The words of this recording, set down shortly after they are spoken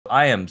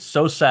I am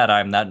so sad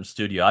I am not in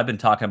studio. I've been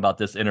talking about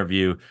this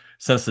interview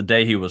since the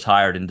day he was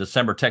hired. In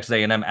December, Texas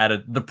A&M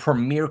added the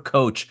premier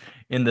coach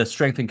in the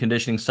strength and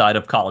conditioning side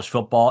of college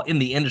football in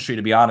the industry,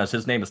 to be honest.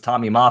 His name is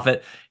Tommy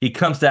Moffitt. He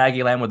comes to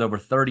Aggieland with over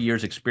 30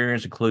 years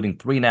experience, including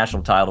 3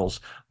 national titles,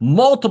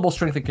 multiple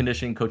strength and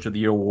conditioning coach of the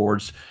year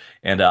awards.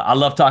 And I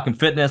love talking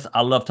fitness.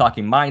 I love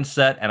talking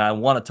mindset. And I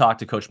want to talk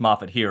to Coach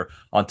Moffitt here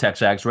on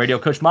TexAgs Radio.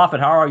 Coach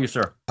Moffitt, how are you,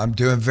 sir? I'm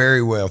doing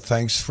very well.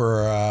 Thanks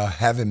for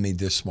having me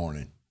this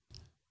morning.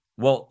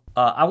 Well,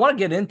 I want to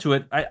get into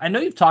it. I know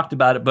you've talked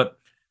about it, but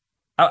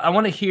I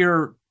want to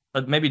hear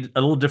maybe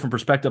a little different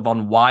perspective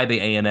on why the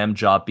A&M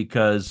job,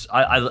 because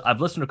I've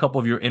listened to a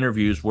couple of your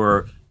interviews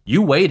where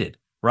you waited,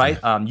 right?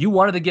 Yeah. You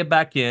wanted to get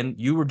back in.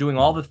 You were doing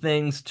all the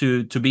things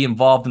to be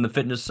involved in the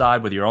fitness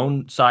side with your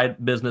own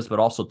side business, but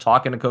also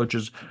talking to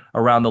coaches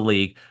around the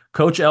league.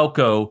 Coach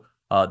Elko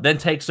then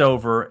takes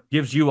over,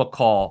 gives you a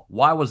call.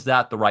 Why was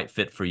that the right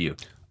fit for you?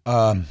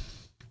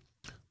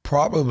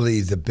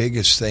 Probably the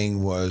biggest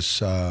thing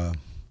was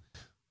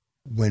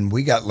when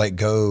we got let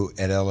go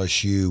at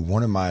LSU,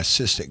 one of my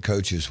assistant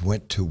coaches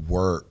went to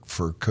work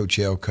for Coach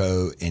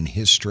Elko and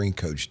his strength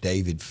coach,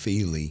 David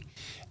Feely,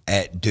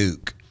 at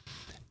Duke.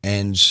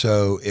 And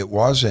so it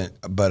wasn't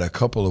but a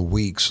couple of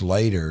weeks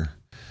later,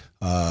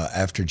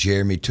 after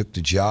Jeremy took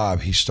the job,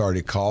 he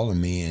started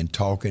calling me and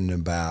talking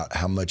about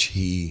how much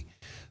he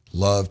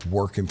loved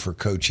working for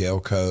Coach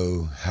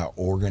Elko, how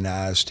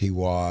organized he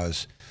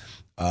was,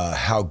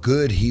 how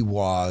good he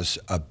was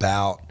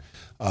about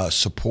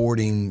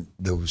supporting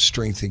the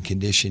strength and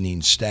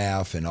conditioning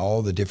staff and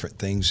all the different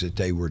things that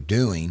they were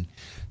doing.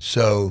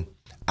 So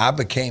I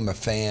became a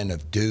fan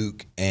of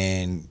Duke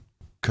and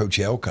Coach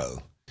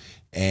Elko.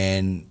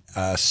 And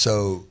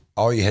so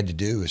all you had to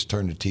do was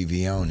turn the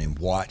TV on and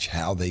watch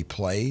how they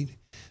played,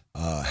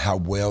 how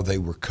well they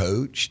were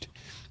coached.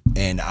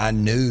 And I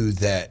knew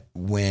that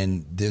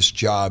when this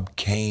job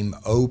came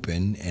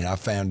open and I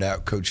found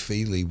out Coach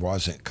Feely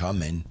wasn't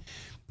coming,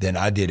 then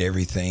I did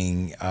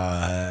everything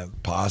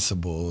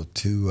possible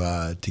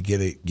to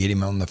get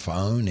him on the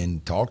phone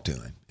and talk to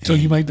him. So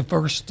you made the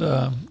first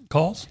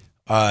calls?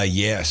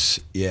 Yes,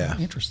 yeah.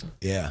 Interesting.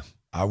 Yeah,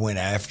 I went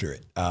after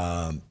it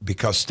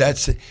because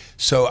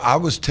so I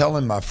was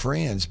telling my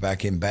friends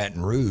back in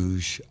Baton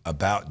Rouge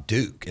about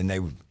Duke, and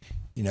they,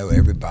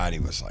 everybody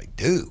was like,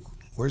 Duke,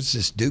 where's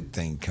this Duke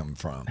thing come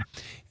from?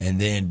 And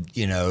then,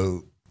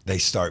 they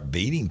start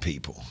beating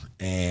people.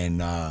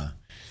 And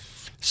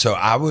so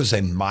I was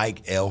a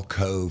Mike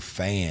Elko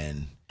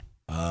fan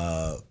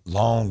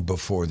long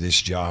before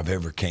this job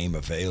ever came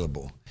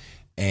available.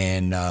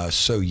 And I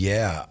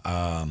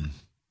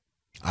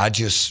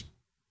just,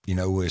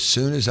 as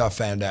soon as I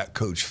found out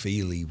Coach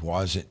Feely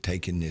wasn't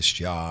taking this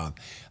job,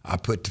 I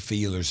put the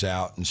feelers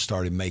out and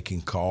started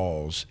making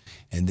calls.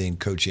 And then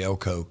Coach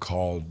Elko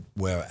called,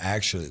 well,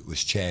 actually it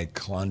was Chad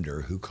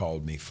Clunder who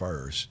called me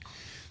first.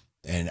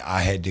 And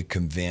I had to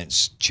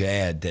convince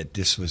Chad that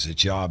this was a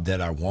job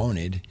that I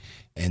wanted.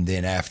 And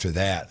then after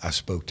that, I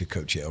spoke to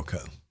Coach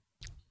Elko.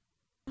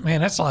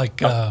 Man, that's like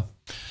the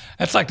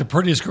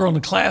prettiest girl in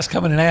the class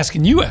coming and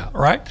asking you out,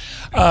 right?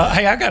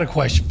 Hey, I got a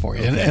question for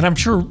you, and I'm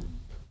sure,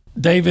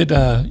 David,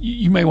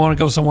 you may want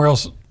to go somewhere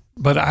else,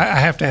 but I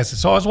have to ask it.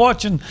 So I was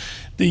watching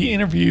the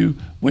interview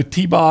with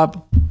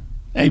T-Bob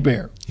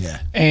Hebert. Yeah.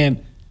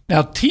 And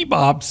now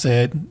T-Bob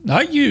said,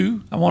 not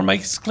you, I want to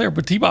make this clear,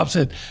 but T-Bob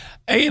said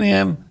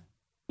A&M,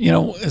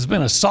 has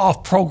been a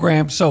soft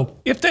program. So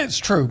if that's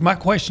true, my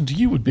question to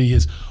you would be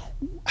is,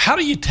 how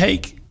do you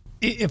take,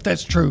 if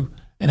that's true,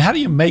 and how do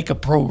you make a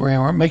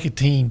program or make a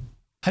team?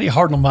 How do you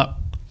harden them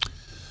up?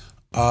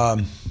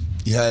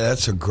 Yeah,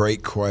 that's a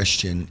great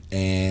question.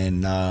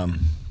 And I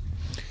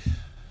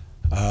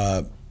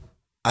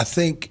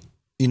think,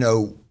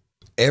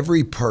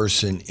 every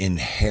person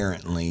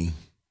inherently,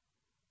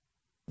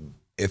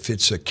 if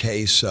it's a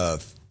case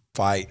of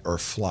fight or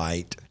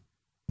flight,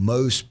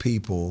 most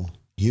people,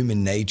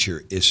 human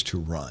nature is to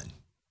run.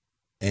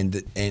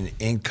 And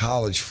in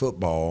college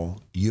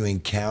football, you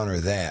encounter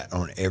that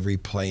on every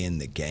play in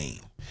the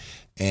game.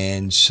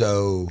 And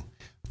so,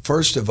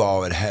 first of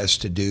all, it has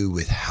to do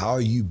with how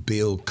you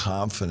build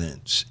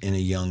confidence in a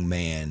young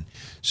man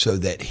so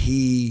that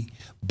he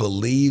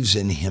believes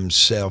in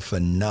himself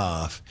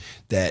enough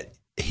that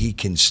he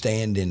can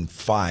stand and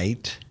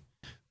fight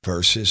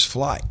versus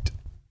flight.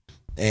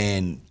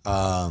 And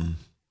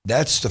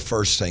that's the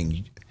first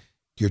thing.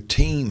 Your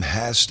team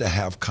has to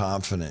have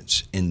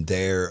confidence in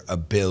their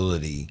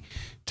ability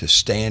to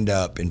stand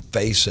up and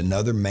face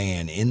another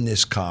man in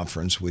this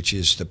conference, which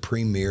is the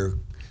premier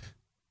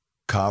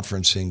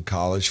conference in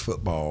college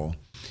football.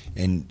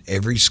 And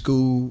every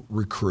school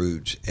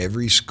recruits,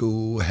 every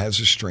school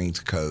has a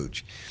strength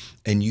coach.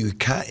 And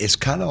it's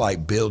kind of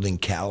like building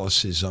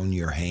calluses on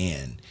your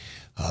hand.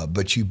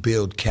 But you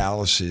build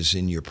calluses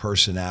in your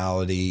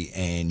personality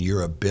and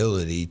your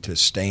ability to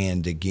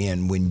stand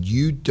again when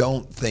you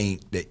don't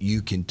think that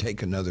you can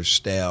take another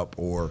step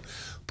or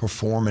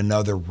perform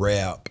another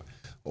rep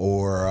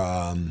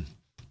or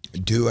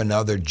do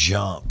another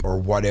jump or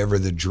whatever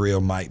the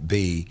drill might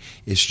be.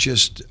 It's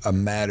just a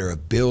matter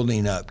of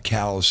building up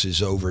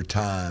calluses over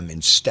time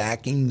and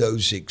stacking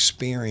those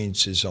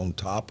experiences on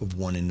top of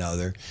one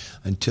another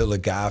until a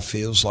guy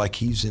feels like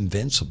he's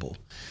invincible.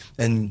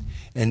 And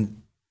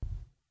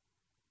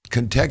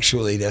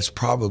contextually, that's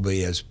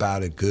probably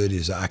about as good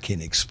as I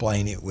can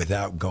explain it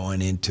without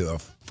going into a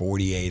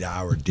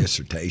 48-hour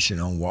dissertation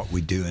on what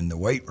we do in the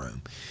weight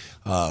room.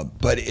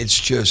 But it's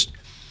just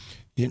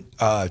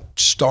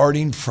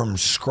starting from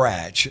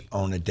scratch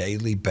on a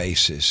daily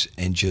basis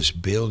and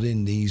just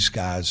building these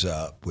guys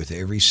up with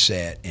every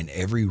set and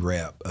every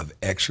rep of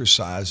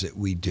exercise that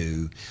we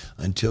do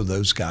until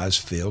those guys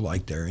feel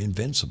like they're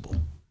invincible.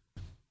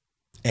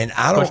 And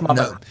I don't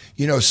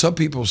know, some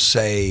people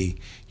say,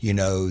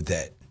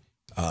 that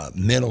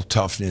mental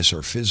toughness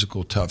or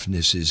physical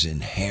toughness is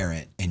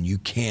inherent and you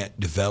can't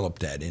develop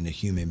that in a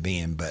human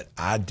being, but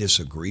I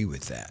disagree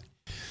with that.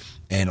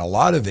 And a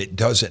lot of it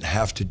doesn't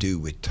have to do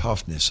with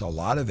toughness. A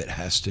lot of it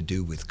has to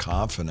do with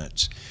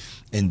confidence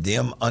and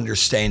them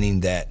understanding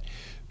that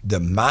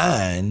the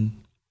mind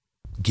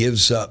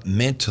gives up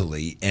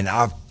mentally. And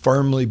I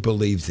firmly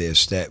believe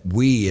this, that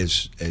we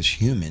as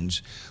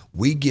humans,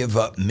 we give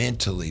up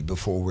mentally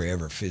before we're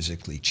ever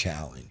physically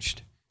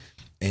challenged.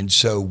 And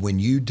so when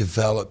you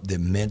develop the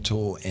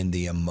mental and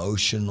the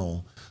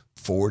emotional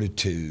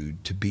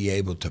fortitude to be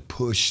able to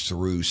push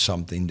through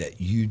something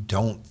that you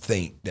don't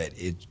think that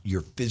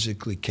you're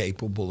physically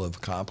capable of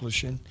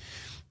accomplishing,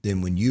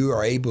 then when you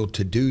are able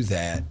to do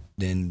that,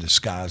 then the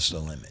sky's the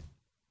limit.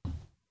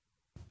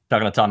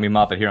 Talking to Tommy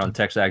Moffitt here on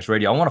TexAgs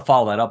Radio. I want to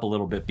follow that up a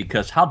little bit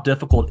because how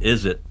difficult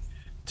is it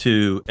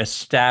to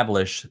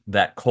establish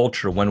that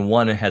culture when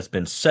one has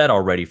been set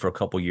already for a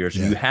couple of years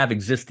and you have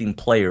existing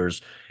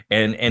players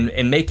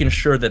and making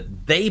sure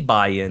that they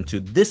buy into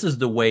this is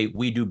the way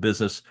we do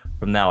business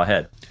from now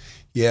ahead?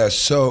 Yeah,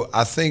 so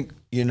I think,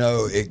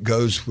 it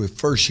goes with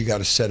first you got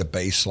to set a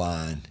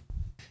baseline.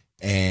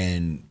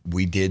 And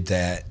we did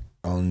that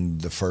on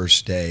the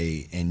first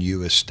day, and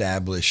you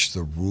establish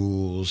the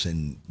rules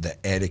and the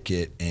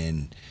etiquette,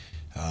 and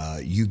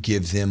you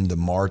give them the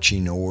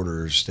marching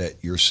orders that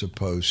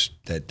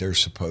they're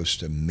supposed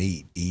to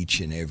meet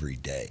each and every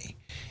day.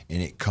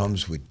 And it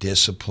comes with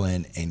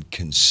discipline and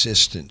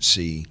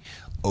consistency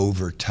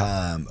over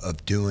time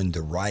of doing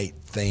the right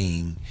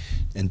thing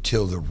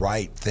until the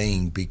right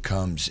thing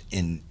becomes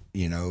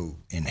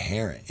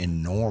inherent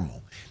and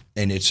normal.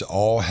 And it's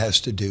all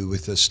has to do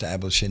with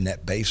establishing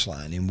that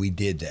baseline. And we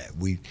did that.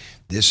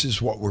 This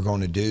is what we're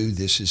going to do.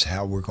 This is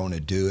how we're going to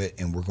do it.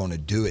 And we're going to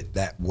do it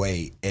that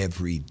way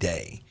every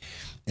day.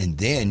 And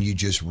then you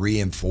just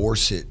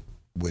reinforce it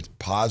with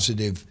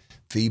positive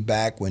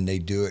feedback when they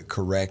do it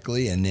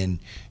correctly. And then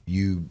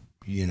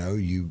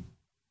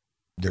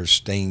there's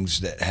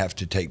things that have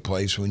to take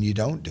place when you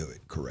don't do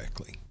it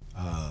correctly.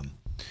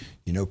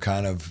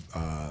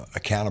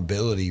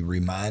 Accountability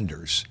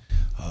reminders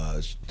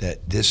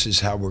that this is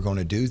how we're going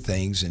to do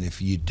things. And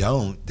if you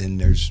don't, then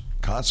there's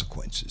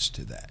consequences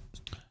to that.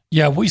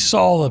 Yeah, we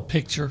saw a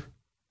picture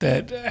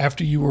that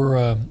after you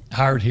were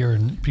hired here,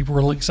 and people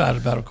were really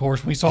excited about it, of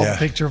course. We saw the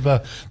picture of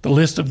the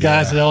list of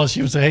guys at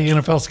LSU and say, hey,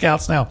 NFL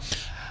scouts. Now,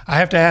 I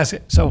have to ask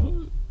it.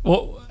 So,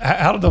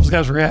 how did those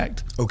guys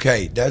react?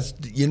 Okay,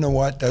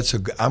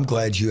 I'm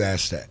glad you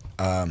asked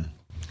that.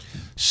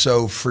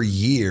 So for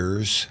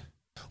years,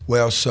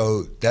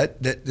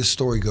 this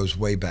story goes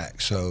way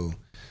back. So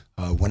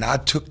when I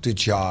took the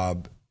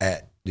job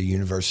at the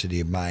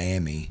University of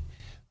Miami,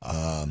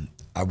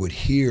 I would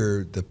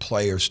hear the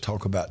players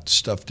talk about the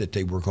stuff that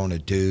they were going to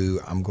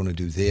do. I'm going to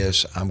do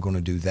this, I'm going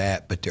to do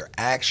that, but their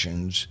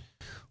actions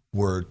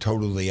were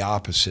totally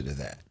opposite of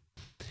that.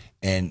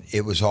 And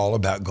it was all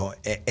about going,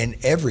 and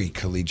every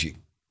collegiate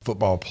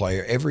football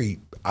player,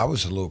 I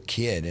was a little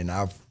kid and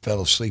I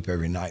fell asleep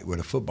every night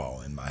with a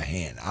football in my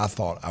hand. I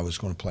thought I was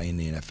going to play in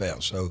the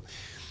NFL. So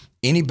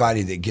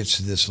anybody that gets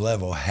to this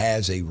level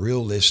has a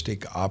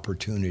realistic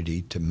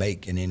opportunity to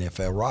make an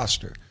NFL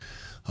roster.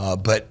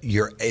 But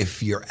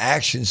if your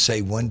actions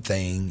say one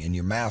thing and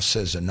your mouth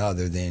says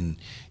another, then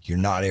you're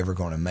not ever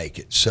going to make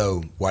it.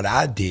 So what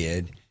I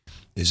did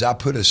is I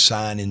put a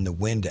sign in the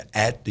window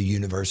at the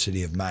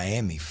University of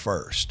Miami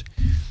first,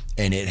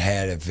 and it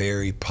had a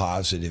very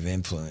positive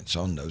influence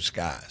on those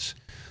guys.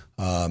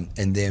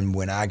 And then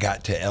when I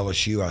got to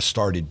LSU, I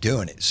started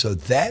doing it. So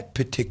that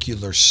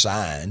particular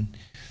sign,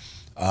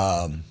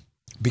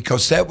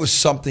 because that was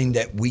something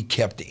that we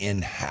kept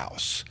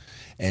in-house.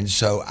 And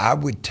so I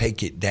would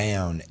take it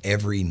down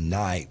every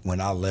night when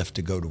I left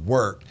to go to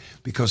work,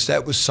 because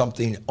that was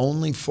something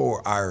only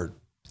for our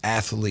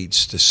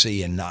athletes to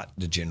see and not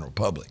the general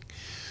public.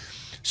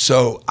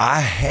 So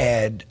I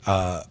had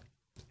a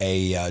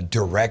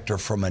director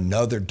from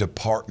another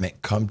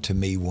department come to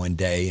me one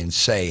day and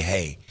say,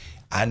 hey,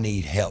 I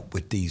need help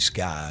with these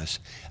guys.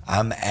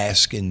 I'm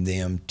asking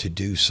them to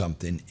do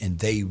something and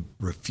they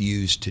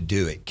refuse to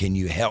do it. Can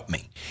you help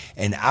me?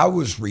 And I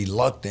was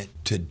reluctant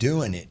to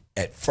doing it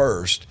at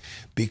first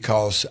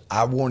because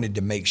I wanted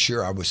to make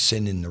sure I was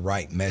sending the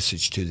right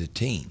message to the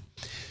team.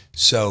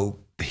 So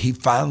he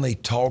finally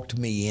talked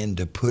me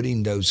into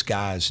putting those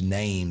guys'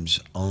 names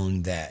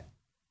on that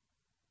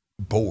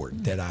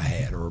board that I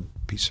had, or a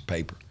piece of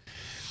paper.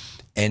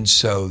 And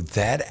so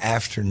that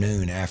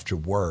afternoon after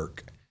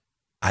work,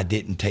 I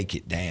didn't take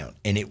it down.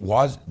 And it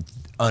was,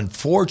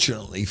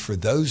 unfortunately for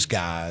those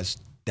guys,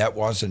 that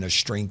wasn't a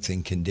strength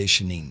and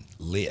conditioning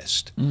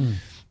list.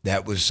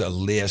 That was a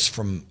list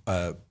from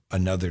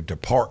another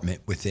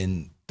department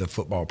within the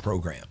football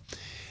program.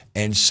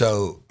 And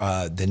so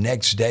the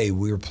next day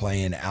we were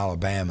playing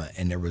Alabama,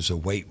 and there was a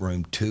weight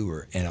room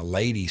tour, and a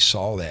lady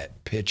saw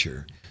that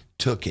picture,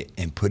 took it,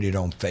 and put it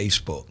on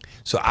Facebook.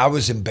 So I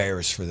was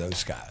embarrassed for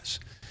those guys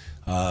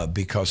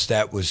because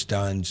that was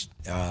done,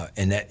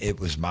 and that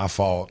it was my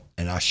fault,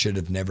 and I should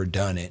have never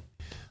done it,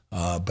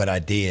 but I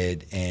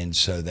did. And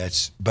so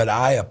but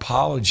I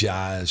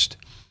apologized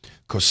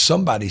because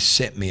somebody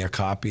sent me a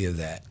copy of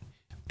that.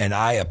 And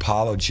I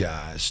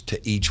apologized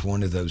to each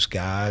one of those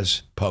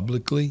guys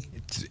publicly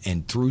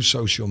and through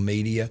social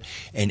media.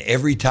 And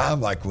every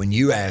time, like when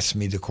you asked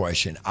me the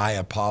question, I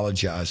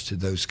apologized to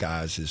those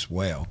guys as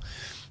well,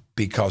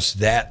 because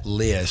that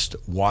list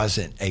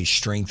wasn't a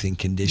strength and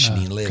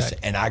conditioning list,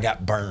 and I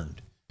got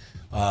burned.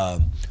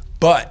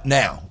 But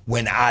now,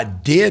 when I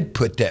did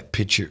put that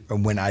picture, or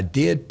when I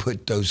did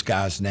put those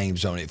guys'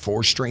 names on it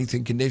for strength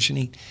and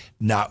conditioning,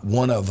 not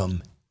one of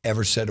them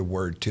ever said a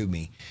word to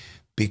me,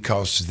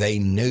 because they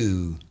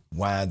knew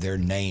why their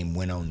name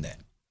went on that.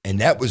 And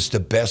that was the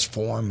best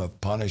form of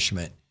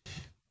punishment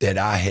that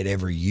I had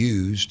ever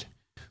used,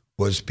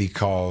 was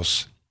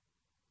because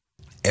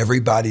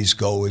everybody's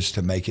goal is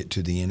to make it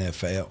to the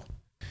NFL.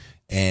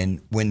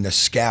 And when the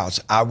scouts,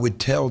 I would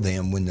tell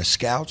them, when the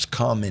scouts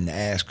come and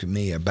ask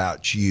me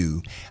about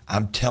you,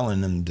 I'm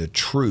telling them the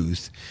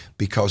truth,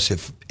 because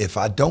if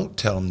I don't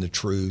tell them the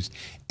truth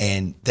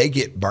and they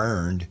get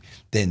burned,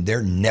 then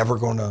they're never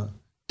going to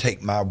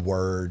take my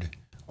word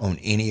on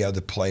any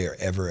other player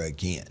ever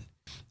again.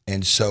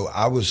 And so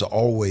I was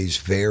always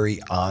very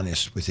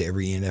honest with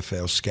every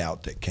NFL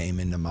scout that came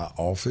into my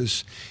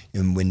office.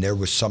 And when there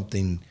was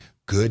something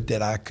good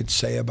that I could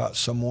say about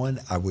someone,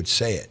 I would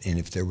say it. And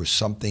if there was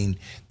something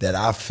that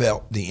I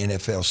felt the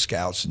NFL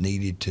scouts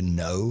needed to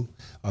know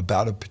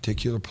about a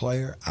particular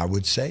player, I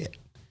would say it.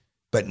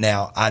 But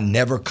now, I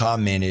never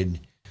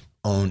commented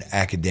on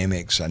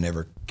academics. I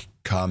never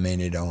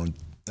commented on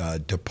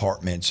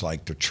departments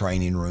like the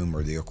training room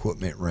or the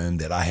equipment room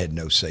that I had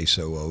no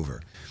say-so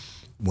over.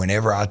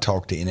 Whenever I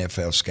talk to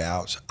NFL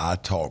scouts, I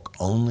talk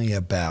only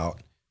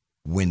about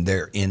when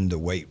they're in the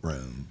weight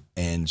room.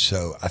 And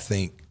so I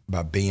think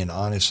by being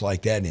honest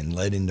like that and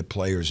letting the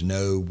players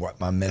know what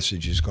my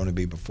message is going to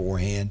be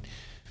beforehand,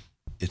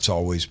 it's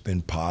always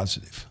been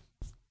positive.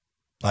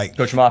 Like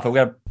Coach Moffitt, we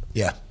got.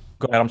 Yeah.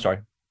 Go ahead. I'm sorry.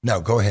 No,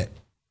 go ahead.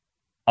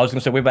 I was going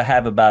to say we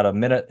have about a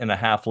minute and a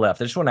half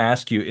left. I just want to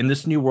ask you, in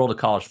this new world of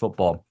college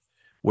football,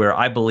 where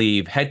I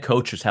believe head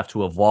coaches have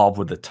to evolve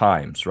with the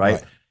times,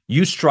 right?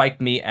 You strike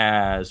me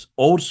as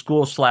old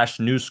school /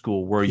 new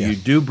school, where you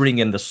do bring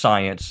in the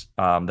science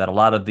that a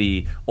lot of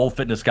the old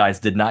fitness guys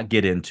did not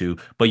get into,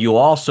 but you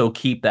also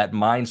keep that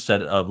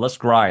mindset of let's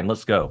grind,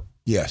 let's go.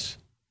 Yes,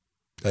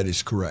 that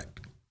is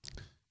correct.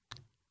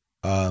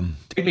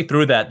 Take me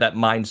through that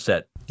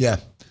mindset. Yeah.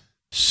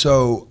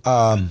 So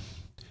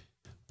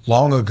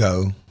long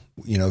ago,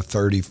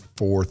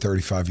 34,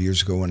 35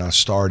 years ago when I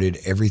started,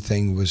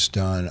 everything was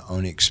done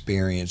on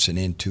experience and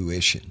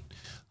intuition.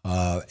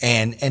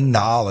 And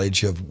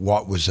knowledge of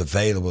what was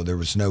available. There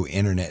was no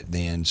internet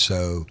then,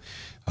 so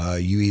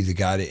you either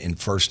got it in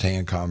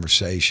firsthand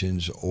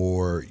conversations,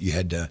 or you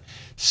had to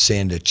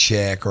send a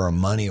check or a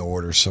money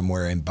order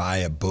somewhere and buy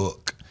a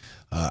book.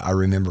 I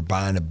remember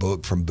buying a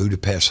book from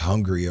Budapest,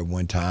 Hungary at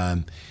one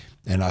time,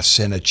 and I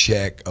sent a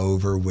check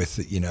over with,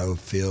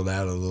 filled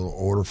out a little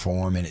order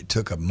form, and it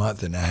took a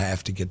month and a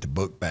half to get the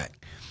book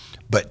back.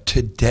 But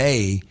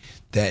today,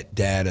 that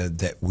data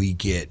that we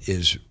get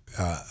is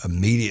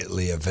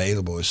immediately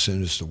available as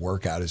soon as the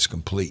workout is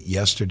complete.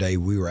 Yesterday,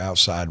 we were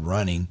outside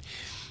running,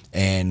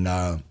 and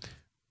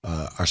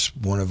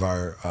one of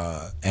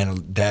our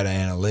data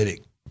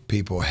analytic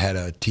people had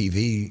a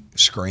TV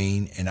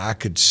screen, and I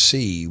could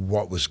see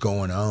what was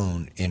going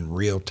on in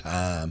real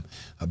time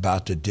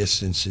about the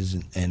distances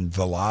and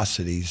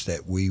velocities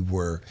that we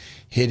were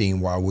hitting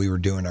while we were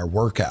doing our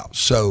workout.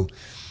 So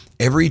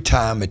every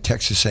time a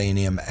Texas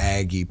A&M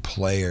Aggie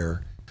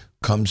player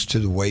comes to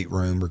the weight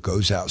room or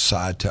goes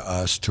outside to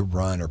us to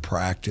run or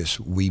practice,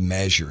 we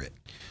measure it.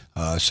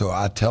 So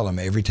I tell them,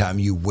 every time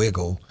you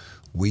wiggle,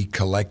 we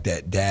collect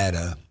that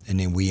data and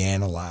then we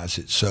analyze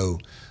it. So,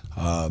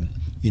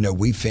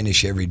 we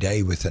finish every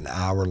day with an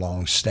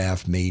hour-long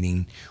staff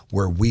meeting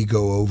where we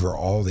go over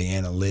all the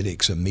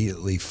analytics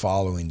immediately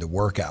following the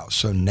workout.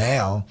 So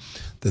now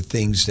the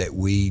things that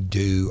we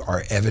do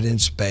are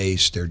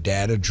evidence-based, they're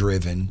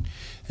data-driven,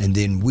 And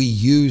then we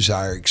use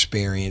our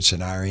experience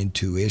and our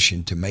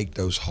intuition to make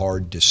those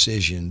hard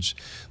decisions,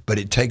 but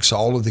it takes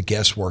all of the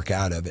guesswork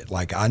out of it.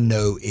 Like, I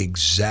know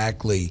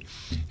exactly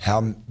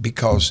how,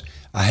 because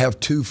I have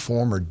 2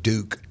 former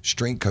Duke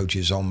strength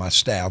coaches on my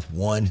staff,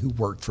 one who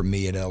worked for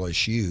me at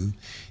LSU,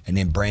 and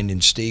then Brandon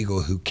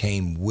Stiegel, who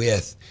came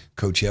with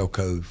Coach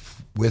Elko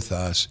with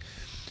us.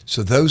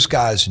 So those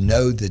guys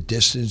know the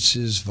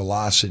distances,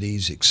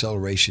 velocities,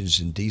 accelerations,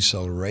 and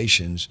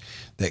decelerations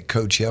that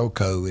Coach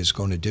Elko is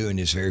going to do in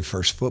his very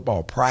first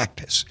football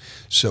practice.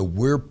 So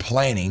we're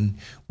planning,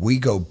 we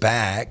go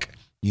back,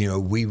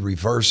 we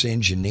reverse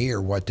engineer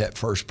what that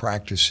first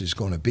practice is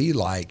going to be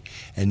like,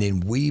 and then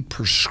we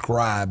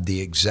prescribe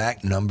the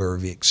exact number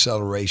of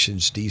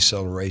accelerations,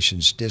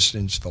 decelerations,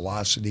 distance,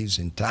 velocities,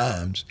 and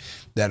times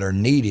that are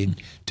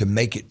needed to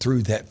make it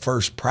through that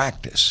first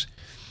practice.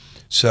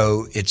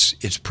 So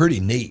it's pretty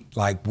neat.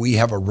 Like, we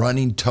have a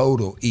running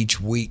total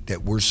each week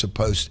that we're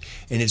supposed,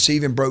 and it's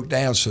even broke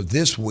down. So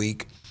this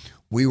week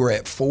we were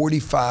at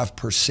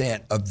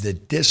 45% of the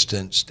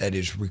distance that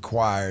is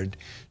required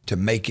to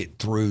make it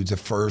through the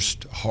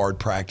first hard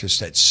practice.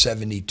 That's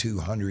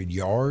 7,200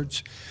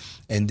 yards.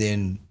 And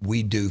then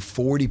we do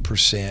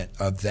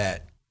 40% of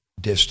that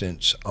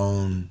distance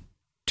on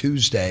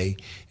Tuesday,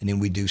 and then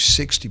we do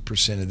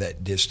 60% of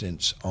that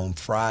distance on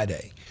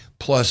Friday,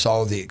 plus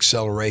all the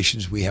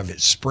accelerations we have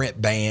at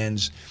sprint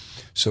bands.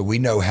 So we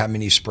know how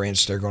many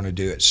sprints they're going to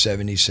do at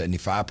 70,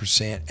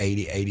 75%,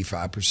 80,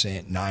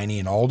 85%, 90,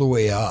 and all the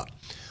way up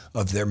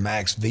of their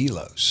max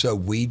velos. So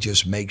we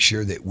just make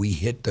sure that we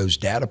hit those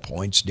data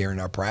points during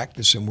our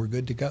practice, and we're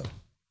good to go.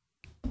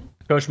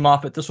 Coach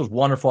Moffitt, this was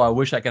wonderful. I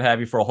wish I could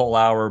have you for a whole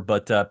hour,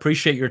 but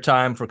appreciate your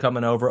time for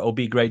coming over.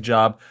 OB, great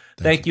job.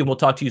 Thank you. We'll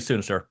talk to you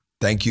soon, sir.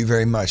 Thank you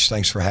very much.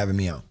 Thanks for having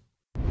me on.